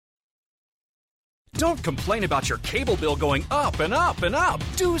Don't complain about your cable bill going up and up and up.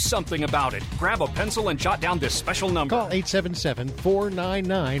 Do something about it. Grab a pencil and jot down this special number. Call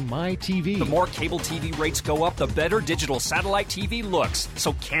 877-499-MY-TV. The more cable TV rates go up, the better digital satellite TV looks.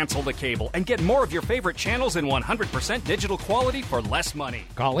 So cancel the cable and get more of your favorite channels in 100% digital quality for less money.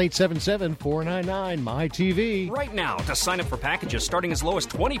 Call 877-499-MY-TV. Right now to sign up for packages starting as low as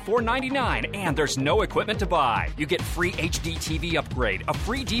 $24.99, and there's no equipment to buy. You get free HD TV upgrade, a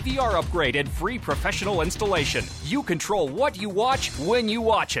free DVR upgrade, and free professional installation. You control what you watch when you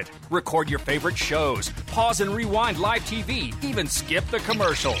watch it. Record your favorite shows, pause and rewind live TV, even skip the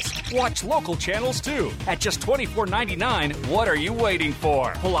commercials. Watch local channels too. At just $24.99, what are you waiting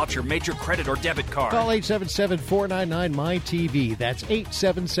for? Pull out your major credit or debit card. Call 877-499-MY-TV. That's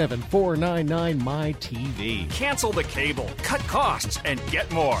 877-499-MY-TV. Cancel the cable, cut costs, and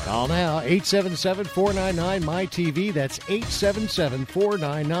get more. Call now, 877-499-MY-TV. That's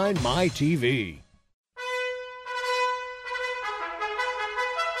 877-499-MY-TV.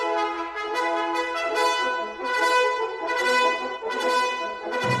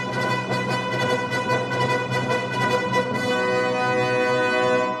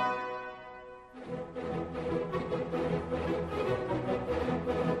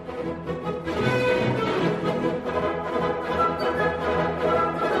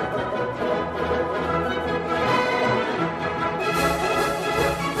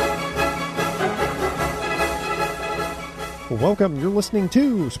 Welcome. You're listening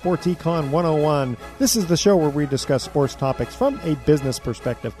to Sports Econ 101. This is the show where we discuss sports topics from a business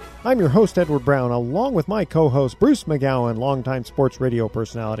perspective. I'm your host, Edward Brown, along with my co-host, Bruce McGowan, longtime sports radio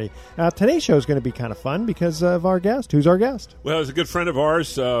personality. Today's show is going to be kind of fun because of our guest. Who's our guest? Well, he's a good friend of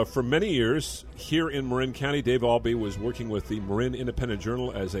ours for many years here in Marin County. Dave Albee was working with the Marin Independent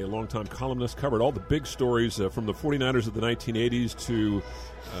Journal as a longtime columnist, covered all the big stories from the 49ers of the 1980s to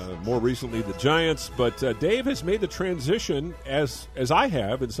more recently the Giants. But Dave has made the transition, as I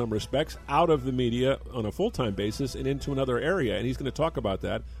have in some respects, out of the media on a full-time basis and into another area, and he's going to talk about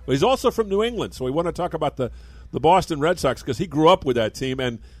that. But he's also from New England, so we want to talk about the Boston Red Sox because he grew up with that team,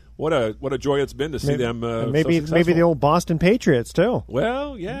 and what a joy it's been to see them maybe the old Boston Patriots, too.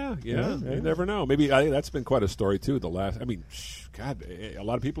 Well, yeah. You never know. Maybe I think that's been quite a story, too. God, a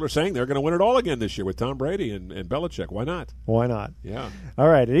lot of people are saying they're going to win it all again this year with Tom Brady and Belichick. Why not? Why not? Yeah. All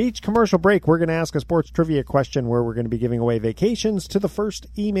right. At each commercial break, we're going to ask a sports trivia question where we're going to be giving away vacations to the first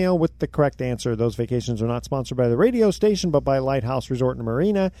email with the correct answer. Those vacations are not sponsored by the radio station, but by Lighthouse Resort and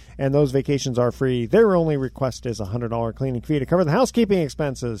Marina, and those vacations are free. Their only request is a $100 cleaning fee to cover the housekeeping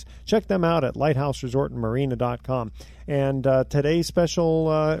expenses. Check them out at lighthouseresortandmarina.com. And today's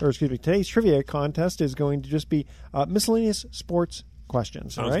today's trivia contest is going to just be miscellaneous sports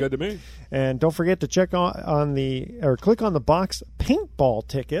questions. Sounds good to me. And don't forget to check click on the box paintball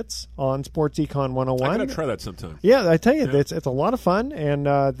tickets on Sports Econ 101. I'm going to try that sometime. Yeah, I tell you, it's a lot of fun. And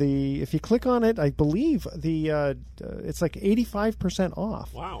if you click on it, I believe it's like 85%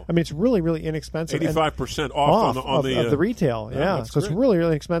 off. Wow! I mean, it's really, really inexpensive. 85% off on the retail. Yeah, so great. it's really,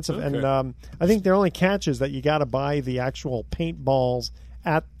 really expensive. Okay. And I think their only catch is that you got to buy the actual paintballs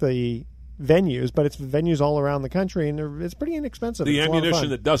at the venues, but it's venues all around the country, and it's pretty inexpensive. The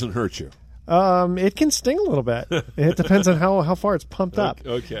ammunition that doesn't hurt you. It can sting a little bit. It depends on how far it's pumped up.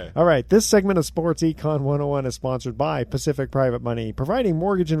 Okay. All right. This segment of Sports Econ 101 is sponsored by Pacific Private Money, providing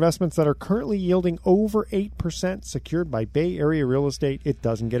mortgage investments that are currently yielding over 8%, secured by Bay Area real estate. It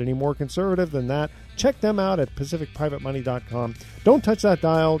doesn't get any more conservative than that. Check them out at pacificprivatemoney.com. Don't touch that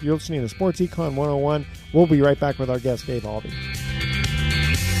dial. You're listening to Sports Econ 101. We'll be right back with our guest, Dave Albee.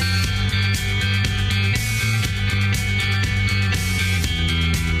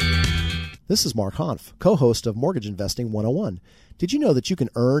 This is Mark Hanf, co-host of Mortgage Investing 101. Did you know that you can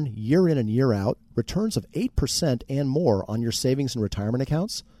earn year in and year out returns of 8% and more on your savings and retirement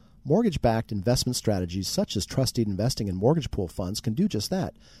accounts? Mortgage-backed investment strategies such as trusted investing and mortgage pool funds can do just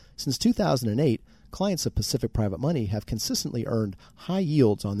that. Since 2008, clients of Pacific Private Money have consistently earned high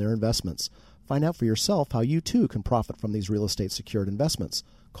yields on their investments. Find out for yourself how you too can profit from these real estate secured investments.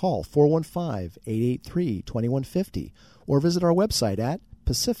 Call 415-883-2150 or visit our website at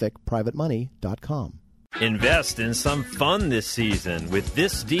pacificprivatemoney.com. Invest in some fun this season with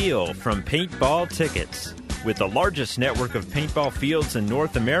this deal from Paintball Tickets. With the largest network of paintball fields in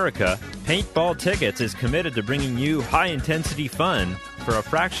North America, Paintball Tickets is committed to bringing you high-intensity fun for a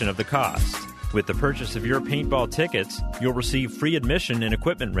fraction of the cost. With the purchase of your paintball tickets, you'll receive free admission and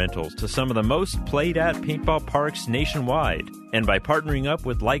equipment rentals to some of the most played-at paintball parks nationwide. And by partnering up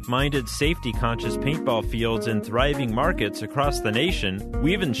with like-minded, safety-conscious paintball fields in thriving markets across the nation,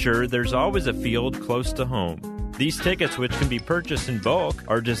 we've ensured there's always a field close to home. These tickets, which can be purchased in bulk,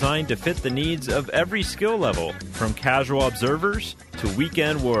 are designed to fit the needs of every skill level, from casual observers to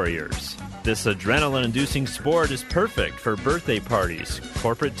weekend warriors. This adrenaline-inducing sport is perfect for birthday parties,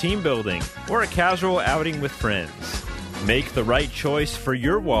 corporate team building, or a casual outing with friends. Make the right choice for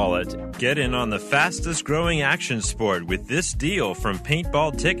your wallet. Get in on the fastest-growing action sport with this deal from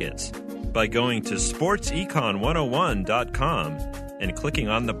Paintball Tickets by going to sportsecon101.com and clicking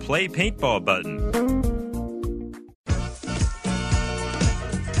on the Play Paintball button.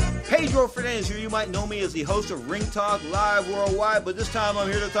 Pedro Fernandez here. You might know me as the host of Ring Talk Live Worldwide, but this time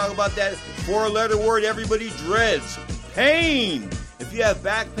I'm here to talk about that four-letter word everybody dreads, pain. If you have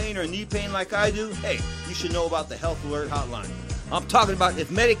back pain or knee pain like I do, hey, you should know about the Health Alert Hotline. I'm talking about if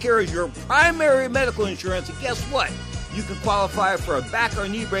Medicare is your primary medical insurance, and guess what? You can qualify for a back or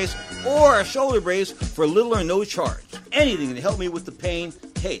knee brace or a shoulder brace for little or no charge. Anything to help me with the pain,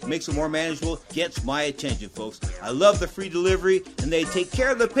 hey, makes it more manageable, gets my attention, folks. I love the free delivery, and they take care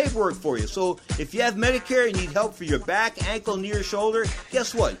of the paperwork for you. So if you have Medicare and need help for your back, ankle, knee, or shoulder,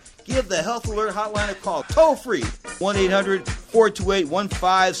 guess what? Give the Health Alert Hotline a call, toll-free,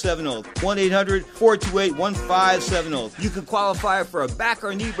 1-800-428-1570, 1-800-428-1570. You can qualify for a back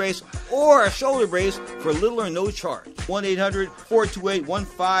or knee brace or a shoulder brace for little or no charge.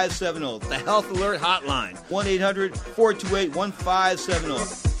 1-800-428-1570, the Health Alert Hotline,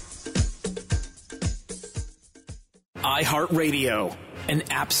 1-800-428-1570. iHeartRadio, an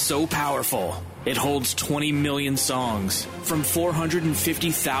app so powerful it holds 20 million songs from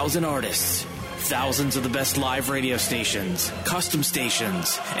 450,000 artists, thousands of the best live radio stations, custom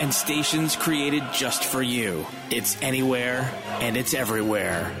stations, and stations created just for you. It's anywhere and it's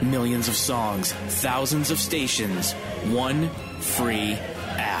everywhere. Millions of songs, thousands of stations, one free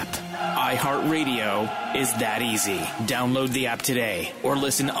app. iHeartRadio is that easy. Download the app today or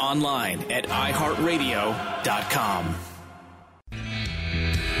listen online at iHeartRadio.com.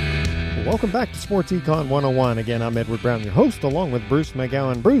 Welcome back to Sports Econ 101. Again, I'm Edward Brown, your host, along with Bruce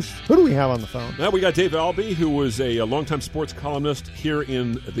McGowan. Bruce, who do we have on the phone? Now we got Dave Albee, who was a longtime sports columnist here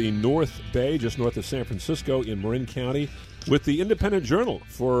in the North Bay, just north of San Francisco in Marin County, with the Independent Journal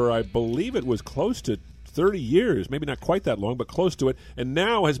for, I believe it was close to 30 years, maybe not quite that long, but close to it, and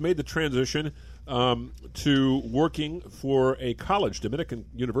now has made the transition to working for a college, Dominican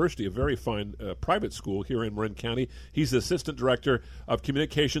University, a very fine private school here in Marin County. He's the Assistant Director of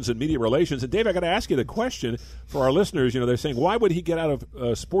Communications and Media Relations. And, Dave, I got to ask you the question for our listeners. You know, they're saying, why would he get out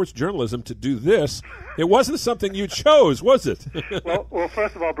of sports journalism to do this? It wasn't something you chose, was it? well,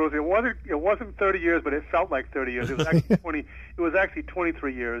 first of all, Bruce, it wasn't 30 years, but it felt like 30 years. It was actually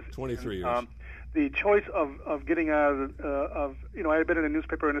 23 years. 23 years. The choice of getting out of I had been in the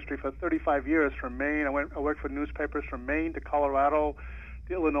newspaper industry for 35 years from Maine. I worked for newspapers from Maine to Colorado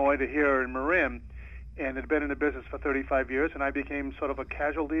to Illinois to here in Marin, and had been in the business for 35 years. And I became sort of a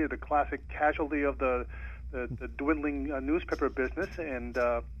casualty, the classic casualty of the dwindling newspaper business, and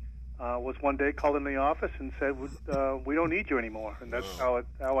was one day called in the office and said, "We don't need you anymore." And that's how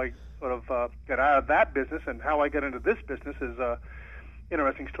I sort of got out of that business, and how I got into this business is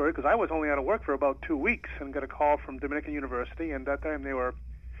interesting story, because I was only out of work for about 2 weeks and got a call from Dominican University, and that time they were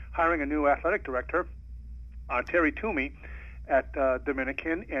hiring a new athletic director, Terry Toomey, at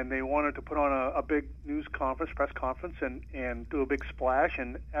Dominican, and they wanted to put on a big press conference, and do a big splash,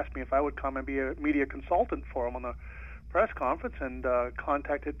 and asked me if I would come and be a media consultant for them on the press conference, and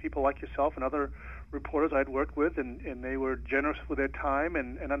contacted people like yourself and other reporters I'd worked with, and they were generous with their time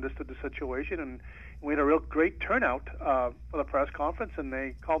and understood the situation, and we had a real great turnout for the press conference, and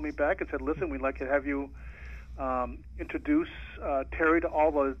they called me back and said, "Listen, we'd like to have you introduce Terry to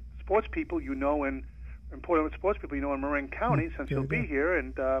all the sports people you know in important sports people you know in Marin County, since he'll be here."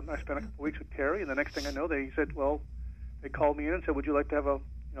 And I spent a couple weeks with Terry, and the next thing I know, they called me in and said, "Would you like to have a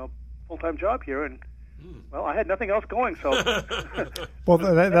full-time job here?" And well, I had nothing else going, so well,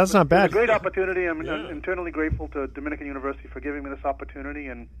 that's not bad. It's a great opportunity. I'm internally grateful to Dominican University for giving me this opportunity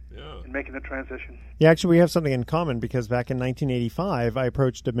and making the transition. Yeah, actually, we have something in common, because back in 1985, I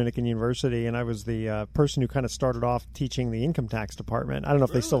approached Dominican University, and I was the person who kind of started off teaching the income tax department. I don't know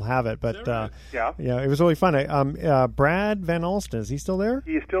if they still have it, but it was really fun. Brad Van Alsten, is he still there?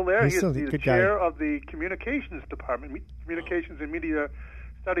 He is still there. He's the chair guy of the communications department, communications and media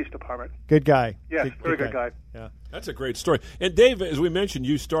Studies Department. Good guy. Yes, very good guy. Yeah, that's a great story. And Dave, as we mentioned,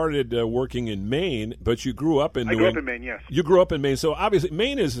 you started working in Maine, but you grew up in I grew up in Maine, yes. You grew up in Maine, so obviously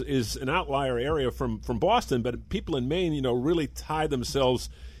Maine is an outlier area from Boston, but people in Maine, really tie themselves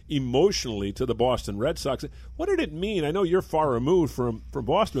emotionally to the Boston Red Sox. What did it mean? I know you're far removed from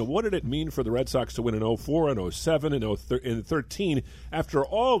Boston, but what did it mean for the Red Sox to win in 04 and 07 and 13 after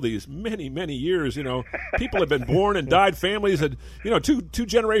all these many, many years? You know, people had been born and died, families had, two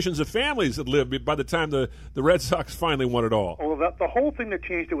generations of families had lived by the time the Red Sox finally won it all. Well, the whole thing that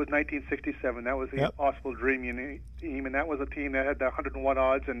changed it was 1967. That was the Impossible Dream team, and that was a team that had the 101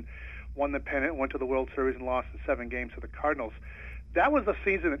 odds and won the pennant, went to the World Series, and lost in 7 games to the Cardinals. That was the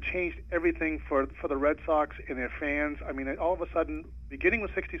season that changed everything for the Red Sox and their fans. I mean, all of a sudden, beginning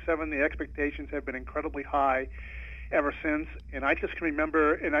with 67, the expectations have been incredibly high ever since. And I just can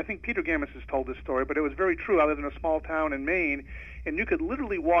remember, and I think Peter Gamis has told this story, but it was very true. I lived in a small town in Maine, and you could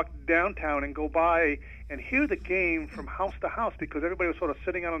literally walk downtown and go by and hear the game from house to house because everybody was sort of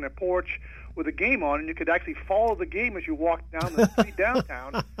sitting out on their porch with the game on, and you could actually follow the game as you walked down the street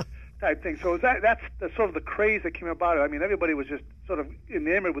downtown. Type thing. So that's the sort of the craze that came about it. I mean, everybody was just sort of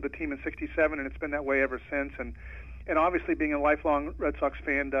enamored with the team in '67, and it's been that way ever since. And obviously, being a lifelong Red Sox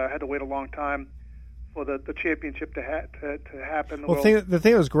fan, had to wait a long time for the championship to happen. Well, the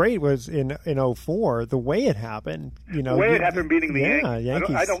thing that was great was in 04, the way it happened. The way it happened, beating the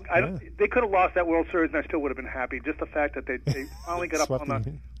Yankees. I don't. They could have lost that World Series, and I still would have been happy. Just the fact that they finally got up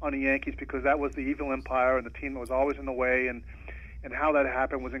on the Yankees, because that was the evil empire and the team that was always in the way, and how that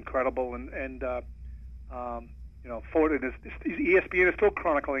happened was incredible. Ford, ESPN is still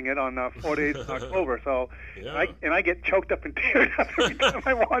chronicling it on 4 days in October. So, I get choked up and teared up every time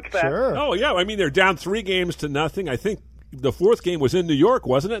I watch that. Sure. Oh yeah, I mean they're down 3-0. I think the 4th game was in New York,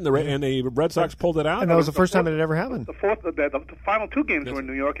 wasn't it? And the Red Sox pulled it out. And that was the first time it had ever happened. The final 2 games were in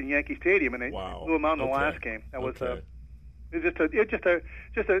New York in Yankee Stadium, and they blew them out in the last game. That was it's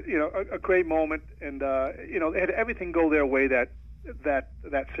just a great moment, and they had everything go their way that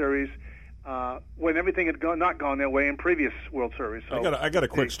series. When everything had not gone their way in previous World Series. So I got a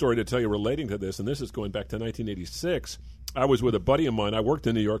quick story to tell you relating to this, and this is going back to 1986. I was with a buddy of mine. I worked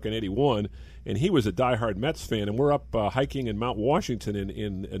in New York in '81, and he was a diehard Mets fan, and we're up hiking in Mount Washington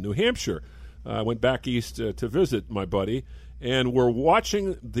in New Hampshire. I went back east to visit my buddy, and we're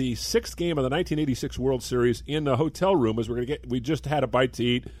watching the 6th game of the 1986 World Series in the hotel room as we just had a bite to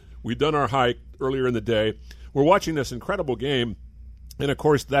eat. We'd done our hike earlier in the day. We're watching this incredible game. And, of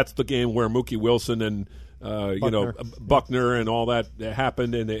course, that's the game where Mookie Wilson and, Buckner and all that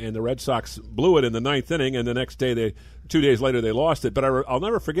happened, and the Red Sox blew it in the 9th inning, and the next day, 2 days later, they lost it. But I'll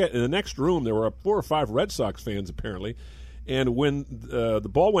never forget, in the next room, there were 4 or 5 Red Sox fans, apparently, and when the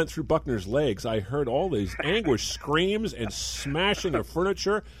ball went through Buckner's legs, I heard all these anguished screams and smashing of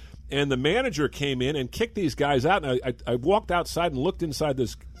furniture. And the manager came in and kicked these guys out. And I walked outside and looked inside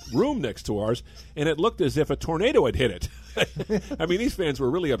this room next to ours, and it looked as if a tornado had hit it. I mean, these fans were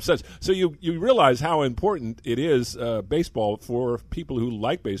really upset. So you realize how important it is, baseball, for people who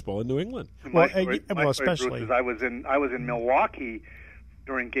like baseball in New England. Well, especially. I was in Milwaukee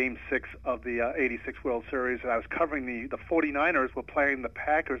during Game 6 of the '86 World Series, and I was covering the 49ers were playing the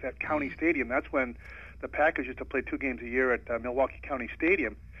Packers at County Stadium. That's when the Packers used to play 2 games a year at Milwaukee County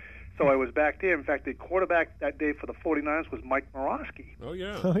Stadium. So I was back there. In fact, the quarterback that day for the 49ers was Mike Morosky. Oh,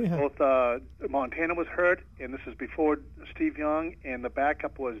 yeah. Both Montana was hurt, and this is before Steve Young, and the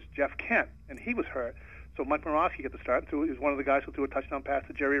backup was Jeff Kent, and he was hurt. So Mike Morosky got the start. He was one of the guys who threw a touchdown pass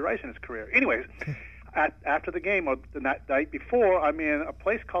to Jerry Rice in his career. Anyways, after the game, or the night before, I'm in a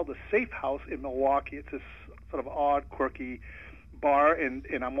place called the Safe House in Milwaukee. It's this sort of odd, quirky bar, and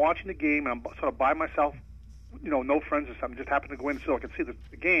I'm watching the game, and I'm sort of by myself, no friends or something, just happened to go in so I could see the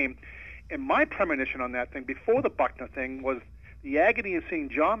game. And my premonition on that thing, before the Buckner thing, was the agony of seeing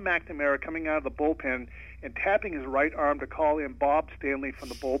John McNamara coming out of the bullpen and tapping his right arm to call in Bob Stanley from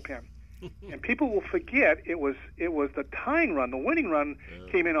the bullpen. And people will forget it was the tying run. The winning run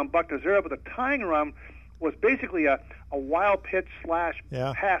came in on Buckner's error, but the tying run was basically a wild pitch /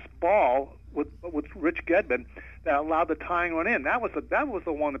 pass ball with Rich Gedman that allowed the tying run in. That was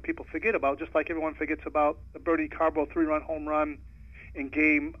the one that people forget about, just like everyone forgets about the Bertie Carbo 3-run home run in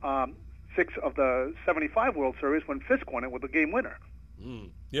Game 6 of the '75 World Series when Fisk won it with the game winner.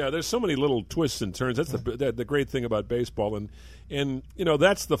 Yeah, there's so many little twists and turns. That's the great thing about baseball, and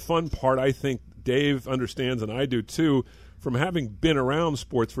that's the fun part. I think Dave understands, and I do too, from having been around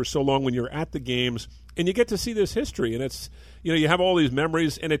sports for so long. When you're at the games and you get to see this history, and it's you have all these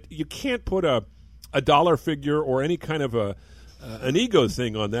memories, and you can't put a dollar figure or any kind of an ego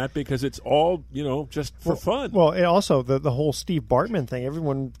thing on that, because it's all just for fun. Well, and also the whole Steve Bartman thing.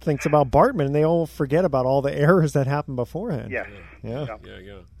 Everyone thinks about Bartman, and they all forget about all the errors that happened beforehand. Yeah.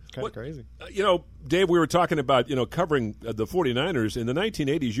 Kind of crazy. Dave, we were talking about covering the 49ers in the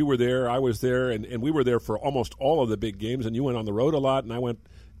 1980s. You were there, I was there, and we were there for almost all of the big games. And you went on the road a lot, and I went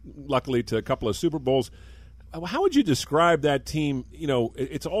luckily, to a couple of Super Bowls. How would you describe that team? You know,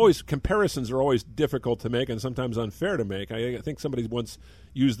 it's always, comparisons are always difficult to make and sometimes unfair to make. I think somebody once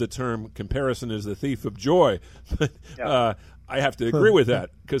used the term "comparison is the thief of joy," but I have to agree with that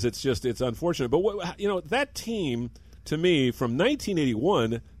because it's unfortunate. But that team, to me, from 1981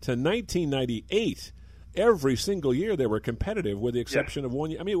 to 1998, every single year they were competitive, with the exception of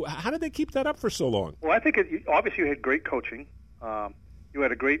 1 year. I mean, how did they keep that up for so long? Well, I think obviously you had great coaching. You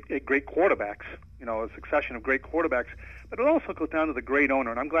had great quarterbacks, a succession of great quarterbacks. But it also goes down to the great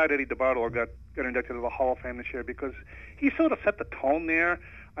owner. And I'm glad Eddie DeBartolo got inducted to the Hall of Fame this year because he sort of set the tone there.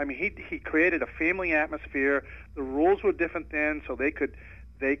 I mean, he created a family atmosphere. The rules were different then, so they could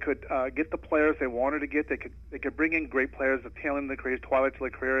get the players they wanted to get. They could bring in great players at the tail end of their careers, twilight of their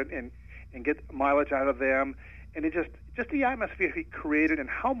career, and get mileage out of them. And it just the atmosphere he created and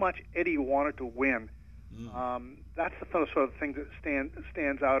how much Eddie wanted to win. That's the sort of thing that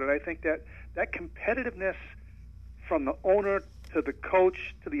stands out. And I think that competitiveness from the owner to the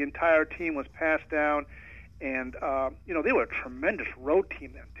coach to the entire team was passed down. And, they were a tremendous road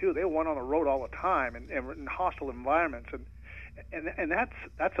team then, too. They went on the road all the time and in hostile environments. And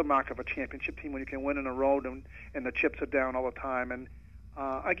that's a mark of a championship team when you can win on the road and the chips are down all the time. And,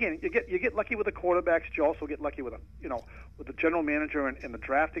 again, you get lucky with the quarterbacks. You also get lucky with the general manager and the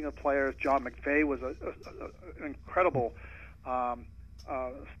drafting of players. John McVay was an incredible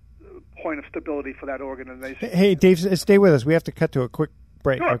point of stability for that organization. Hey, Dave, stay with us. We have to cut to a quick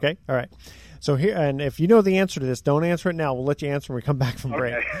break. Sure. Okay, all right. So here, and if you know the answer to this, don't answer it now. We'll let you answer when we come back from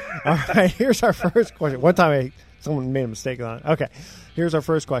break. Okay. All right. Here's our first question. One time someone made a mistake on it. Okay. Here's our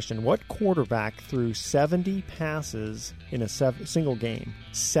first question. What quarterback threw 70 passes in a single game?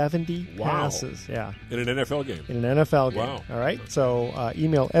 70 passes. Yeah. In an NFL game. In an NFL game. Wow. All right. So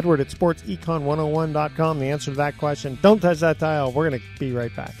email Edward at sportsecon101.com the answer to that question. Don't touch that dial. We're going to be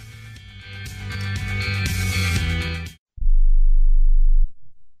right back.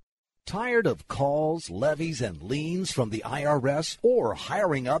 Tired of calls, levies, and liens from the IRS or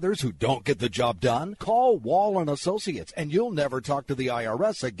hiring others who don't get the job done? Call Wall & Associates and you'll never talk to the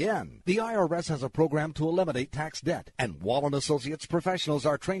IRS again. The IRS has a program to eliminate tax debt, and Wall & Associates professionals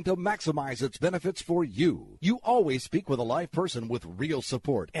are trained to maximize its benefits for you. You always speak with a live person with real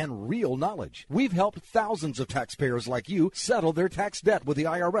support and real knowledge. We've helped thousands of taxpayers like you settle their tax debt with the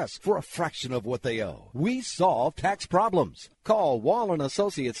IRS for a fraction of what they owe. We solve tax problems. Call Wall &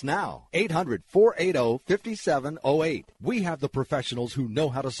 Associates now, 800-480-5708. We have the professionals who know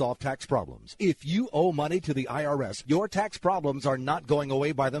how to solve tax problems. If you owe money to the IRS, your tax problems are not going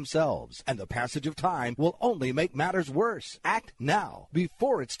away by themselves, and the passage of time will only make matters worse. Act now,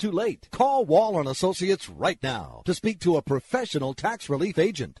 before it's too late. Call Wall & Associates right now to speak to a professional tax relief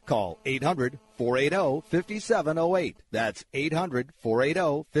agent. Call 800-480-5708. That's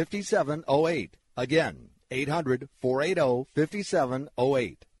 800-480-5708. Again,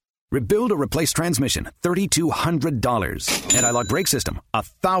 800-480-5708. Rebuild or replace transmission, $3,200. Anti-lock brake system,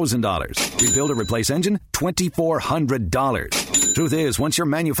 $1,000. Rebuild or replace engine, $2,400. Truth is, once your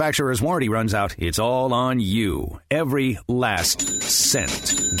manufacturer's warranty runs out, it's all on you. Every last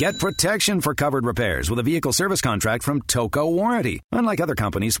cent. Get protection for covered repairs with a vehicle service contract from Toco Warranty. Unlike other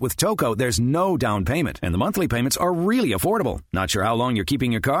companies, with Toco, there's no down payment, and the monthly payments are really affordable. Not sure how long you're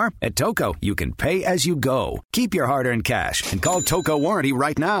keeping your car? At Toco, you can pay as you go. Keep your hard-earned cash and call Toco Warranty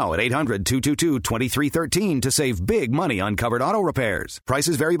right now at 800-222-2313 to save big money on covered auto repairs.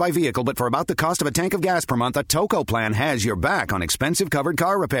 Prices vary by vehicle, but for about the cost of a tank of gas per month, a Toco plan has your back on expensive covered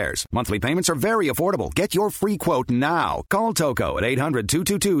car repairs. Monthly payments are very affordable. Get your free quote now. Call Toco at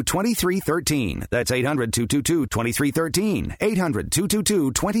 800-222-2313. That's 800-222-2313.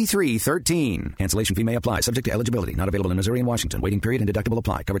 800-222-2313. Cancellation fee may apply. Subject to eligibility. Not available in Missouri and Washington. Waiting period and deductible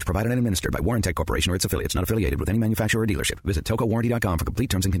apply. Coverage provided and administered by Warrantech Corporation or its affiliates. Not affiliated with any manufacturer or dealership. Visit TocoWarranty.com for complete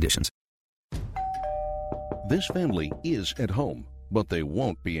terms and conditions. This family is at home, but they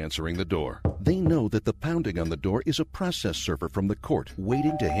won't be answering the door. They know that the pounding on the door is a process server from the court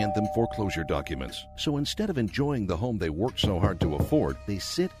waiting to hand them foreclosure documents. So instead of enjoying the home they worked so hard to afford, they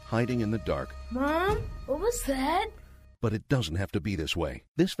sit hiding in the dark. Mom, what was that? But it doesn't have to be this way.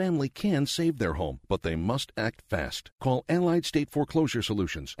 This family can save their home, but they must act fast. Call Allied State Foreclosure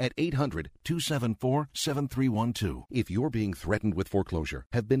Solutions at 800-274-7312. If you're being threatened with foreclosure,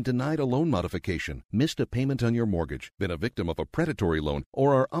 have been denied a loan modification, missed a payment on your mortgage, been a victim of a predatory loan,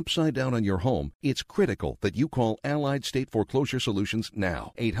 or are upside down on your home, it's critical that you call Allied State Foreclosure Solutions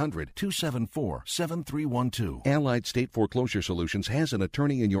now. 800-274-7312. Allied State Foreclosure Solutions has an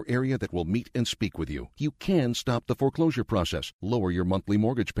attorney in your area that will meet and speak with you. You can stop the foreclosure foreclosure process, lower your monthly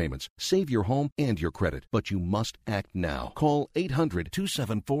mortgage payments, save your home and your credit. But you must act now. Call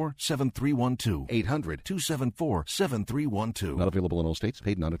 800-274-7312. 800-274-7312. Not available in all states.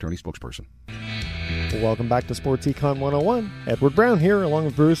 Paid non-attorney spokesperson. Welcome back to Sports Econ 101. Edward Brown here, along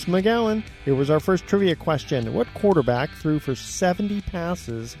with Bruce McGowan. Here was our first trivia question. What quarterback threw for 70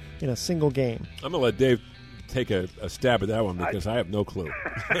 passes in a single game? I'm going to let Dave take a stab at that one because I have no clue.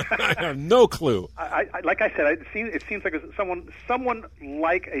 I have no clue. Like I said, it seems like someone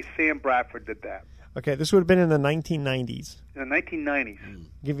like a Sam Bradford did that. Okay, this would have been in the 1990s. In the 1990s.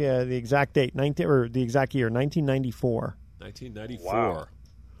 Give you the exact date, the exact year, 1994. 1994. Wow.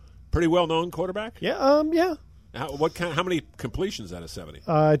 Pretty well-known quarterback? Yeah, yeah. How many completions out of 70?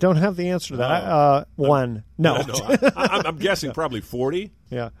 I don't have the answer to that. One. No. I'm guessing probably 40.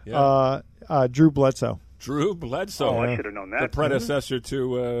 Yeah. Drew Bledsoe. Drew Bledsoe. Oh, I should have known that. The predecessor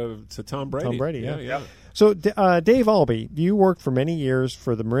to Tom Brady. Tom Brady, yeah. So, Dave Albee, you worked for many years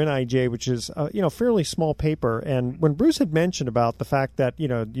for the Marin IJ, which is fairly small paper. And when Bruce had mentioned about the fact that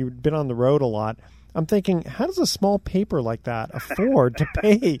you'd been on the road a lot, I'm thinking, how does a small paper like that afford to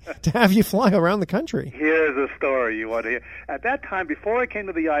pay to have you fly around the country? Here's a story you want to hear. At that time, before I came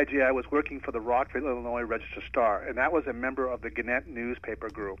to the IJ, I was working for the Rockville, Illinois Register Star, and that was a member of the Gannett newspaper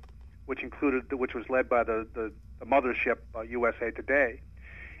group, which was led by the mothership USA Today.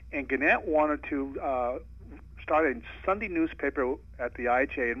 And Gannett wanted to start a Sunday newspaper at the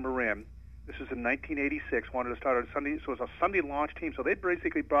IJ in Marin. This was in 1986. Wanted to start a Sunday, so it was a Sunday launch team. So they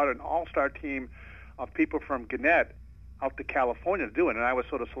basically brought an all-star team of people from Gannett out to California to do it, and I was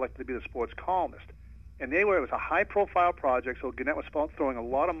sort of selected to be the sports columnist. And it was a high-profile project, so Gannett was throwing a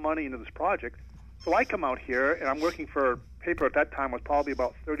lot of money into this project. So I come out here, and I'm working for a paper at that time was probably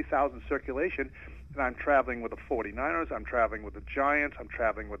about 30,000 circulation, and I'm traveling with the 49ers, I'm traveling with the Giants, I'm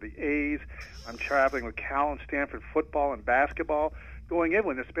traveling with the A's, I'm traveling with Cal and Stanford football and basketball, going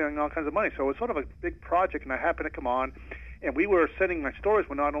everywhere, and they're spending all kinds of money. So it was sort of a big project, and I happened to come on, and we were sending my stories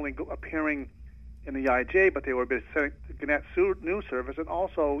were not only appearing in the IJ, but they were sending to Gannett News Service, and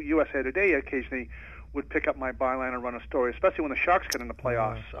also USA Today occasionally would pick up my byline and run a story, especially when the Sharks got in the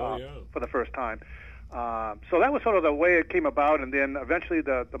playoffs for the first time. So that was sort of the way it came about, and then eventually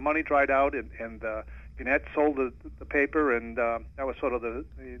the money dried out, and Gannett sold the paper, and that was sort of the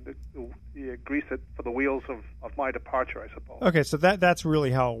grease for the wheels of my departure, I suppose. Okay, so that's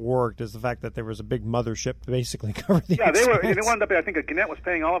really how it worked, is the fact that there was a big mothership to basically cover the expense. It wound up, I think Gannett was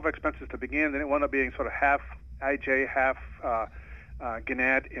paying all of our expenses to begin, then it wound up being sort of half IJ, half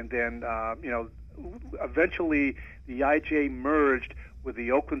Gannett, and then, eventually the IJ merged with the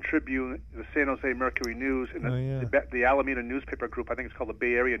Oakland Tribune, the San Jose Mercury News, and the Alameda newspaper group. I think it's called the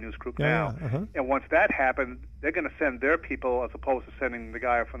Bay Area News Group now. And once that happened, they're going to send their people as opposed to sending the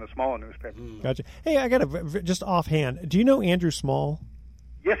guy from the smaller newspaper. Gotcha. Hey, I got just offhand. Do you know Andrew Small?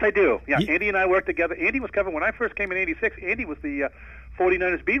 Yes, I do. Yeah, Andy and I worked together. Andy was covering, when I first came in '86, Andy was the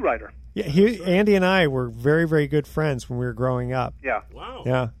 49ers beat writer. Yeah, Andy and I were very, very good friends when we were growing up. Yeah. Wow.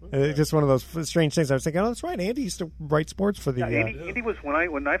 Yeah. Okay. It's just one of those strange things. I was thinking, that's right, Andy used to write sports for the... Andy was,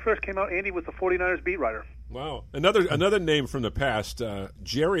 when I first came out, Andy was the 49ers beat writer. Wow. Another name from the past,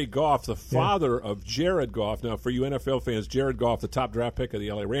 Jerry Goff, the father of Jared Goff. Now, for you NFL fans, Jared Goff, the top draft pick of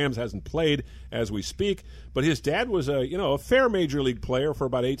the LA Rams, hasn't played as we speak, but his dad was a fair major league player for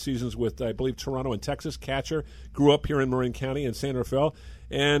about 8 seasons with, I believe, Toronto and Texas, catcher, grew up here in Marin County in San Rafael.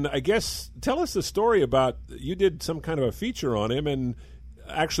 And I guess, tell us the story about, you did some kind of a feature on him and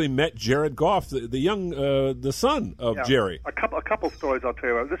actually met Jared Goff, the son of Jerry. A couple stories I'll tell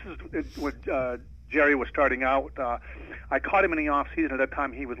you about. This is when Jerry was starting out. I caught him in the off season. At that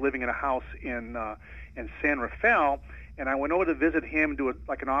time, he was living in a house in San Rafael, and I went over to visit him, do an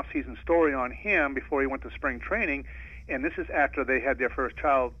off season story on him before he went to spring training. And this is after they had their first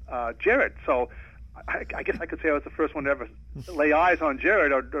child, Jared. So I guess I could say I was the first one to ever lay eyes on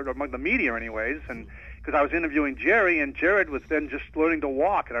Jared, or among the media anyways, and because I was interviewing Jerry, and Jared was then just learning to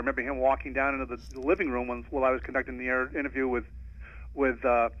walk, and I remember him walking down into the living room while I was conducting the interview with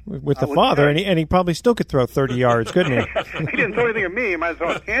the father, and he probably still could throw 30 yards, couldn't he? He didn't throw anything at me. He might have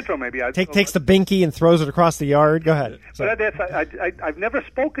thrown a tantrum, maybe. Takes the binky and throws it across the yard. Go ahead. But I've never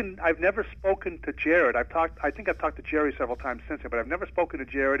spoken. I've never spoken to Jared. I think I've talked to Jerry several times since then, but I've never spoken to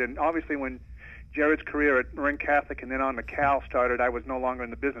Jared. And obviously, when Jared's career at Marin Catholic and then on to Cal started, I was no longer in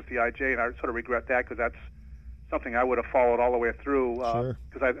the business, the IJ, and I sort of regret that because that's something I would have followed all the way through.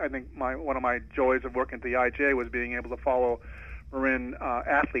 Because I think one of my joys of working at the IJ was being able to follow Marin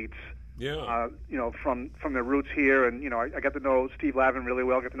athletes. From their roots here, and I got to know Steve Lavin really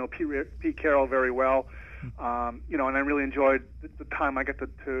well. I got to know Pete Carroll very well. And I really enjoyed the time I got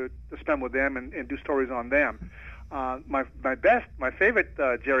to spend with them and do stories on them. My favorite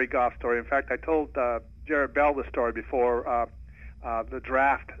Jerry Goff story. In fact, I told Jared Bell the story before the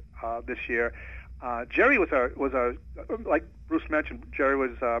draft this year. Jerry was a like Bruce mentioned. Jerry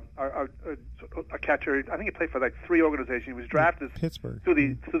was a catcher. I think he played for like 3 organizations. He was drafted Pittsburgh through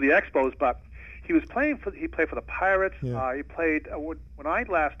the Expos, but he played for the Pirates. Yeah. He played when I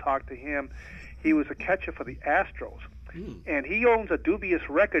last talked to him. He was a catcher for the Astros. And he owns a dubious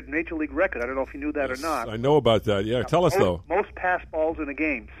record, Major League record. I don't know if you knew that or not. I know about that. Yeah, tell us though. Most pass balls in a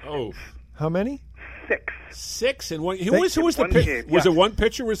game. Oh, how many? 6. 6 in one. Who was the pitcher? Was it one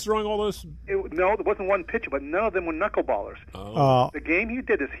pitcher was throwing all those? No, there wasn't one pitcher, but none of them were knuckleballers. The game he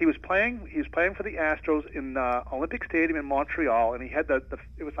did is he was playing for the Astros in Olympic Stadium in Montreal, and he had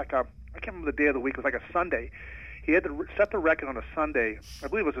it was like I can't remember the day of the week. It was like a Sunday. He had to set the record on a Sunday. I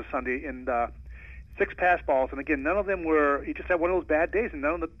believe it was a Sunday in 6 pass balls, and again, none of them were. He just had one of those bad days, and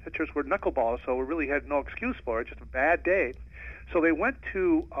none of the pitchers were knuckleballers, so we really had no excuse for it. Just a bad day. So they went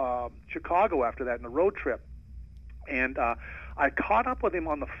to Chicago after that in a road trip, and I caught up with him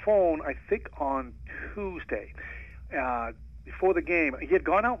on the phone. I think on Tuesday before the game. He had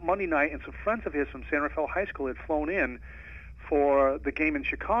gone out Monday night, and some friends of his from San Rafael High School had flown in for the game in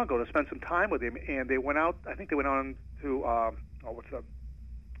Chicago to spend some time with him, and they went out. I think they went on to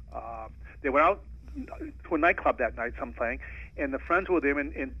they went out to a nightclub that night, something, and the friends were with him,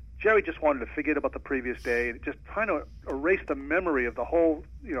 and Jerry just wanted to forget about the previous day and just trying to erase the memory of the whole,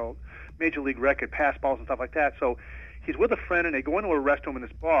 Major League record, pass balls and stuff like that. So he's with a friend, and they go into a restroom in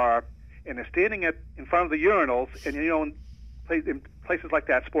this bar, and they're standing in front of the urinals, and in places like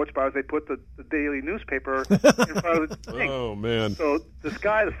that, sports bars, they put the daily newspaper in front of the thing. Oh man! So this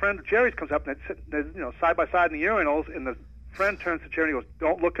guy, the friend of Jerry's, comes up and they're side by side in the urinals, and the friend turns to Jerry and goes,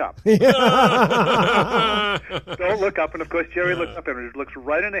 "Don't look up." Don't look up. And of course, Jerry looks up and looks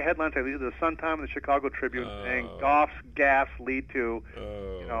right in the headlines. These are the Sun Times and the Chicago Tribune saying Goff's gas lead to,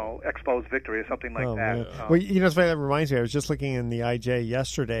 Expos victory or something like that. Well, it's funny, that reminds me. I was just looking in the IJ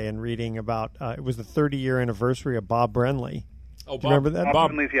yesterday and reading about it was the 30-year anniversary of Bob Brenly. Oh, do you remember that?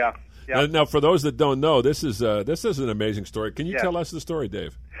 Bob Brenly's, yeah. Now, for those that don't know, this is an amazing story. Can you tell us the story,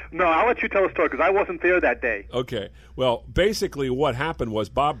 Dave? No, I'll let you tell the story because I wasn't there that day. Okay. Well, basically what happened was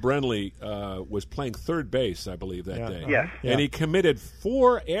Bob Brenly was playing third base, I believe, that day. Yes. And he committed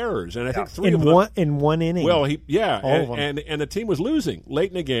 4 errors, and I think 3 in of them in one inning. Well, all of them. And the team was losing late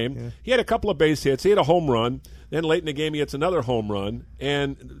in the game. Yeah. He had a couple of base hits. He had a home run. Then late in the game, he hits another home run,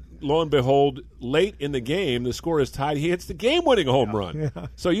 and lo and behold, late in the game, the score is tied. He hits the game-winning home run. Yeah.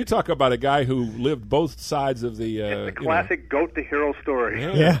 So you talk about a guy who lived both sides of the. It's the classic goat to hero story.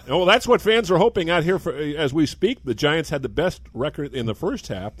 Yeah. Well, that's what fans are hoping out here as we speak. The Giants had the best record in the first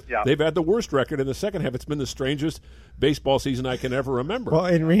half. Yeah. They've had the worst record in the second half. It's been the strangest baseball season I can ever remember. Well,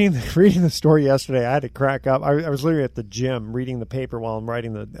 in reading the story yesterday, I had to crack up. I was literally at the gym reading the paper while I'm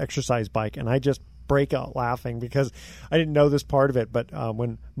riding the exercise bike, and I just break out laughing because I didn't know this part of it, but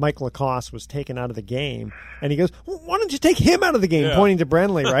when Mike Lacoste was taken out of the game, and he goes, well, "Why don't you take him out of the game?" Pointing to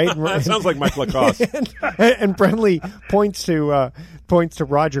Brenly, right? That sounds like Mike Lacoste. and Brenly points to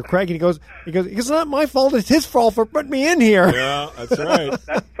Roger Craig, and he goes, "It's not my fault; it's his fault for putting me in here." Yeah, that's right.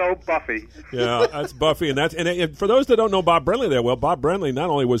 That's so Buffy. Yeah, that's Buffy, and for those that don't know Bob Brenly that well, Bob Brenly not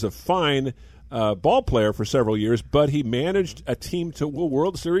only was a fine ball player for several years, but he managed a team to a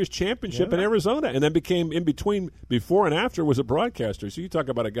World Series championship in Arizona, and then became, in between, before and after, was a broadcaster. So you talk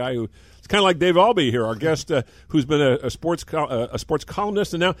about a guy who it's kind of like Dave Albee here, our guest, who's been a sports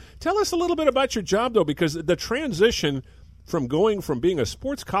columnist. And now tell us a little bit about your job, though, because the transition from going from being a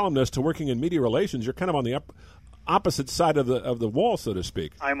sports columnist to working in media relations, you're kind of on the opposite side of the wall, so to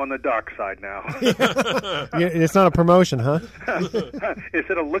speak. I'm on the dark side now. It's not a promotion, huh?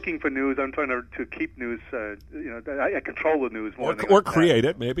 Instead of looking for news, I'm trying to keep news. I control the news more. Or create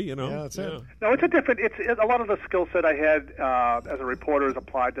it, maybe. Yeah, that's it. No, it's a different. It's a lot of the skill set I had as a reporter is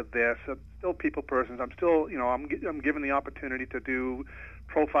applied to this. I'm still people persons. I'm still, I'm given the opportunity to do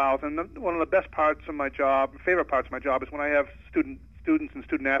profiles, and one of the best parts of my job, favorite parts of my job, is when I have students and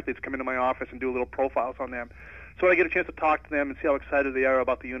student athletes come into my office and do little profiles on them. So I get a chance to talk to them and see how excited they are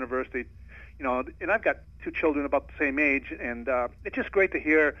about the university. And I've got 2 children about the same age, and it's just great to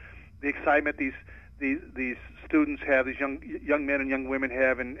hear the excitement these students have, these young men and young women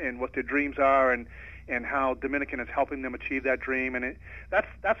have, and what their dreams are, and how Dominican is helping them achieve that dream. And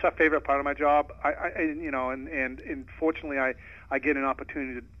that's our favorite part of my job. And fortunately, I get an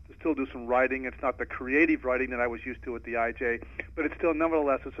opportunity to still do some writing. It's not the creative writing that I was used to at the IJ, but it's still,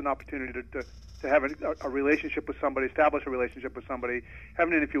 nevertheless, it's an opportunity to have a relationship with somebody, establish a relationship with somebody, have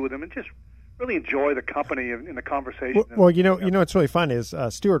an interview with them, and just really enjoy the company and the conversation. Well, what's really fun is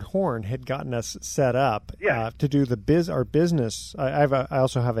Stuart Horn had gotten us set up to do our business. I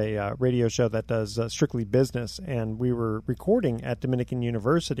also have a radio show that does strictly business, and we were recording at Dominican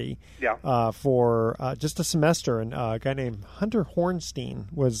University for just a semester. And a guy named Hunter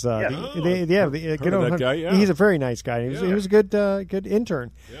Hornstein was that guy. Yeah. He's a very nice guy. He was a good intern.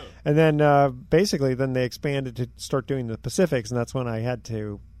 Yeah. And then basically, they expanded to start doing the Pacifics, and that's when I had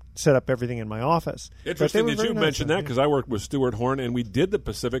to set up everything in my office. Interesting that you mentioned that, because I worked with Stuart Horn, and we did the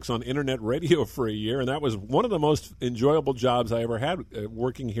Pacifics on internet radio for a year, and that was one of the most enjoyable jobs I ever had,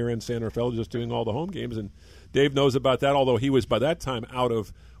 working here in San Rafael, just doing all the home games. And Dave knows about that, although he was by that time out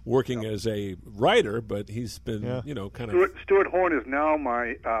of working as a writer, but he's been, kind of... Stuart Horn is now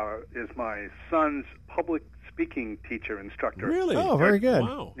my son's public speaking teacher, instructor. Really? Oh, very good.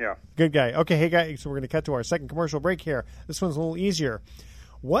 Wow. Yeah. Good guy. Okay, hey guys, so we're going to cut to our second commercial break here. This one's a little easier.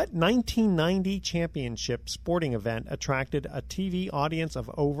 What 1990 championship sporting event attracted a TV audience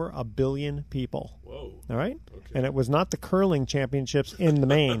of over 1 billion people? Whoa. All right? Okay. And it was not the curling championships in the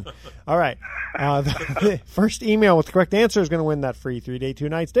main. All right. The first email with the correct answer is going to win that free 3-day,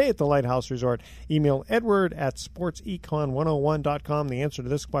 2-night stay at the Lighthouse Resort. Email Edward at sportsecon101.com the answer to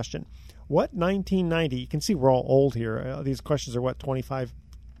this question. What 1990, you can see we're all old here. These questions are, 25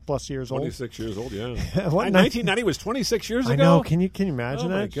 plus years old? 26 years old, yeah. 1990 was 26 years ago? I know. Can you imagine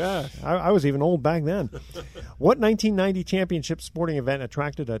that? Oh, my gosh. I was even old back then. What 1990 championship sporting event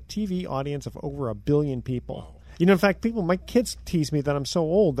attracted a TV audience of over 1 billion people? In fact, my kids tease me that I'm so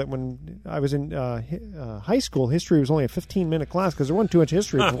old that when I was in high school, history was only a 15-minute class because there wasn't too much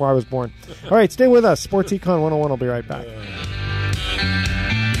history before I was born. All right, stay with us. Sports Econ 101 will be right back.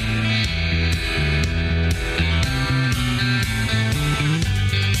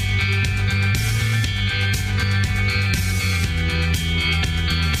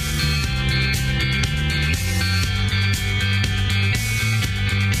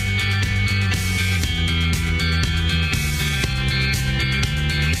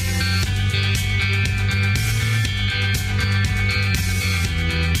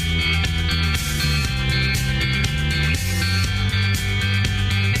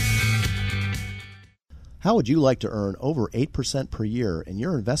 How would you like to earn over 8% per year in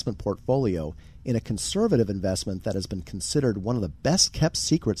your investment portfolio in a conservative investment that has been considered one of the best-kept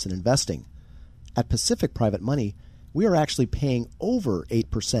secrets in investing? At Pacific Private Money, we are actually paying over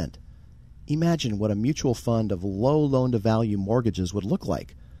 8%. Imagine what a mutual fund of low loan-to-value mortgages would look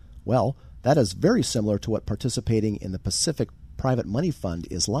like. Well, that is very similar to what participating in the Pacific Private Money Fund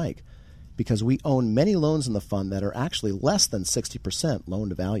is like, because we own many loans in the fund that are actually less than 60%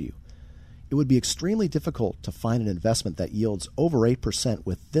 loan-to-value. It would be extremely difficult to find an investment that yields over 8%